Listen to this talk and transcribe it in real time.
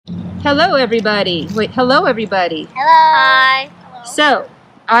Hello, everybody. Wait, hello, everybody. Hello. Hi. Hello. So,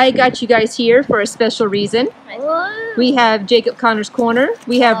 I got you guys here for a special reason. We have Jacob Connor's Corner.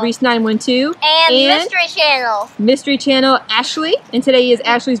 We have Reese 912. And Mystery Channel. Mystery Channel, Ashleigh. And today is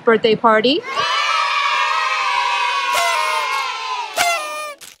Ashleigh's birthday party. I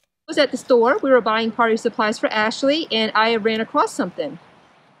was at the store. We were buying party supplies for Ashleigh, and I ran across something.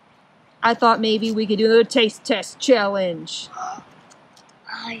 I thought maybe we could do a taste test challenge.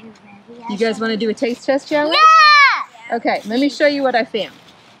 Are you ready? You guys want to do a taste test challenge? Yeah! Okay, let me show you what I found.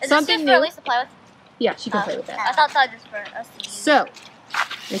 Is Something this new. for Elise to play with? Yeah, she can play with that. I thought that was just for us to use. So,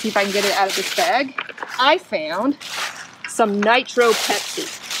 let's see if I can get it out of this bag. I found some Nitro Pepsi.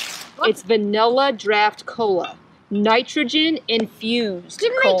 What? It's vanilla draft cola. Nitrogen infused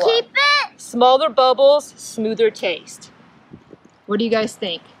Can cola. we keep it? Smaller bubbles, smoother taste. What do you guys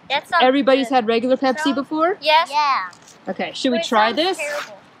think? That sounds Everybody's good. had regular Pepsi before? Yes. Yeah. Okay, should we But it try sounds this?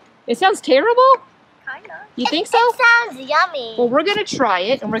 Terrible. It sounds terrible? Kinda. You think so? It sounds yummy. Well, we're going to try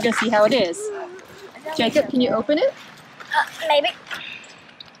it, and we're going to see how it is. Jacob, can you open it? Maybe.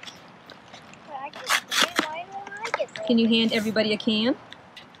 Can you hand everybody a can?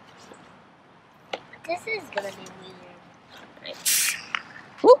 This is gonna be weird. Right.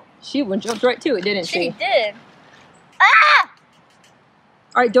 Woo! She jumped right to it, didn't she? She did. Ah!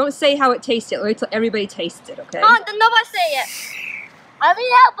 All right, don't say how it tasted. Wait till everybody tastes it, okay? Oh, nobody say it. I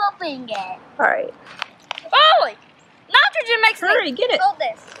need help opening it. All right. Oh! Nitrogen makes Hurry, me get it. hold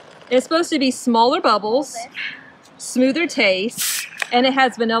this. It's supposed to be smaller bubbles, Hold this. smoother taste, and it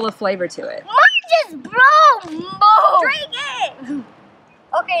has vanilla flavor to it. Mine just broke! Drink it!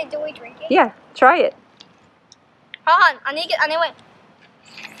 Okay, do we drink it? Yeah, try it. Hold on, I need wait.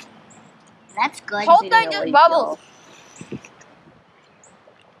 That's good. Whole Whole thing just bubbles.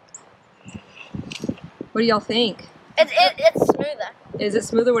 What do y'all think? It's smoother. Is it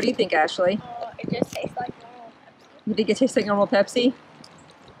smoother? What do you think, Ashleigh? It just tastes like normal Pepsi. You think it tastes like normal Pepsi?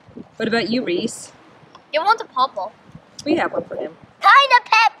 What about you, Reese? You want the purple? We have one for him. Kinda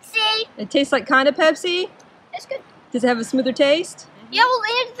Pepsi! It tastes like kind of Pepsi? It's good. Does it have a smoother taste? Yeah, well,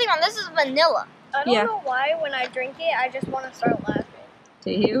 the thing on this is vanilla. I don't know why when I drink it, I just want to start laughing.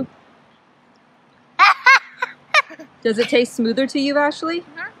 Do you? Does it taste smoother to you, Ashleigh?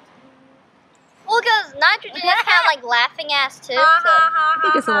 Well, because nitrogen is kind of like laughing ass too. So. I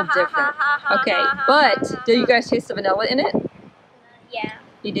think it's a little different. Okay, but do you guys taste the vanilla in it? Yeah.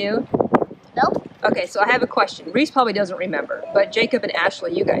 You do? Nope. Okay, so I have a question. Reese probably doesn't remember, but Jacob and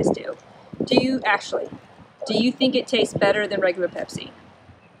Ashleigh, you guys do. Ashleigh, do you think it tastes better than regular Pepsi?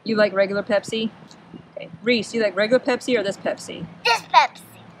 You like regular Pepsi? Okay. Reese, you like regular Pepsi or this Pepsi? This Pepsi.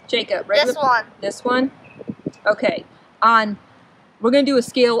 Jacob, regular This one. This one? Okay. We're going to do a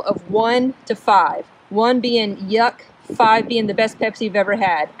scale of 1 to 5. 1 being yuck, 5 being the best Pepsi you've ever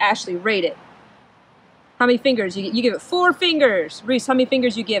had. Ashleigh, rate it. How many fingers? You give it 4 fingers. Reese, how many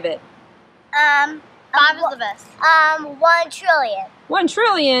fingers you give it? 5 is the best. 1 trillion. 1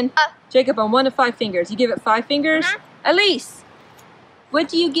 trillion? Jacob, on 1 to 5 fingers. You give it 5 fingers? Elise, what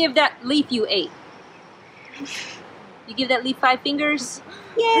do you give that leaf you ate? You give that leaf 5 fingers?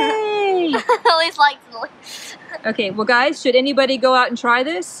 Yay! Elise likes the leaf. Okay, well guys, should anybody go out and try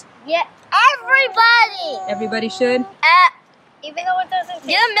this? Yeah, everybody! Everybody should? Even though it doesn't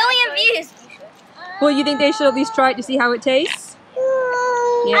Get a million views. Well, you think they should at least try it to see how it tastes?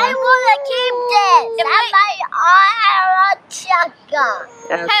 Yeah. I want to keep this.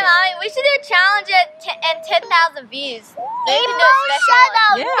 Okay. Hey, Mommy, we should do a challenge at 10,000 views. Maybe we can do a special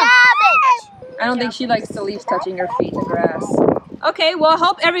one. Yeah. I don't think she likes the leaves touching her feet in the grass. Okay, well, I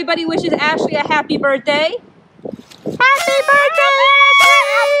hope everybody wishes Ashleigh a happy birthday. Happy birthday,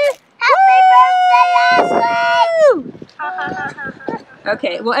 Ashleigh! Happy birthday, Ashleigh!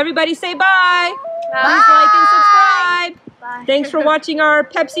 Okay, well, everybody say bye. Bye. Please like and subscribe. Bye. Thanks for watching our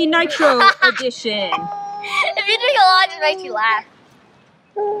Pepsi Nitro edition. If you drink a lot, it just makes you laugh.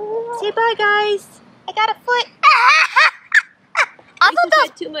 Say bye, guys. I got a foot.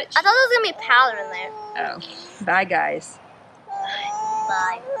 Too much. I thought there was going to be powder in there. Oh, bye, guys.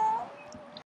 Bye.